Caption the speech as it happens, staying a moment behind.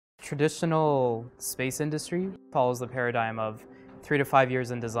Traditional space industry follows the paradigm of 3 to 5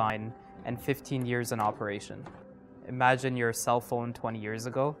 years in design and 15 years in operation. Imagine your cell phone 20 years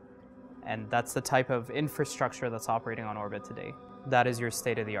ago, and that's the type of infrastructure that's operating on orbit today. That is your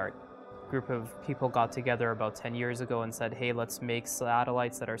state-of-the-art. A group of people got together about 10 years ago and said, hey, let's make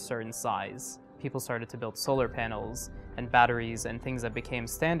satellites that are certain size. People started to build solar panels and batteries and things that became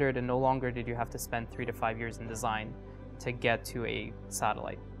standard, and no longer did you have to spend 3 to 5 years in design to get to a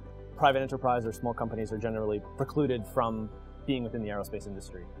satellite. Private enterprise or small companies are generally precluded from being within the aerospace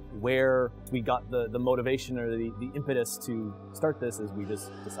industry. Where we got the motivation or the impetus to start this is we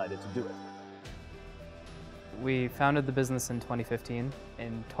just decided to do it. We founded the business in 2015.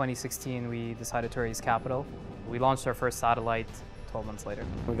 In 2016, we decided to raise capital. We launched our first satellite 12 months later.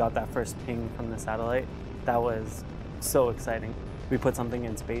 We got that first ping from the satellite. That was so exciting. We put something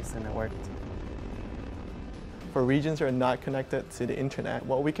in space and it worked. For regions that are not connected to the internet,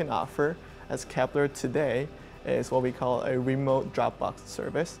 what we can offer as Kepler today is what we call a remote Dropbox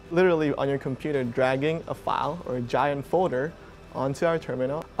service. Literally on your computer, dragging a file or a giant folder onto our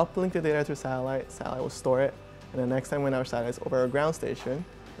terminal, uplink the data to satellite will store it, and the next time when our satellite is over our ground station,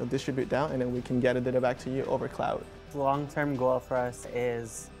 it'll distribute down, and then we can get the data back to you over cloud. The long-term goal for us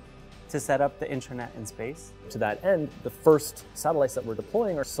is to set up the internet in space. To that end, the first satellites that we're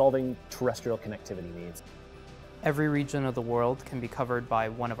deploying are solving terrestrial connectivity needs. Every region of the world can be covered by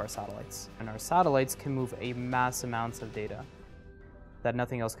one of our satellites, and our satellites can move a mass amounts of data that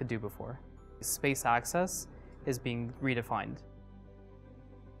nothing else could do before. Space access is being redefined.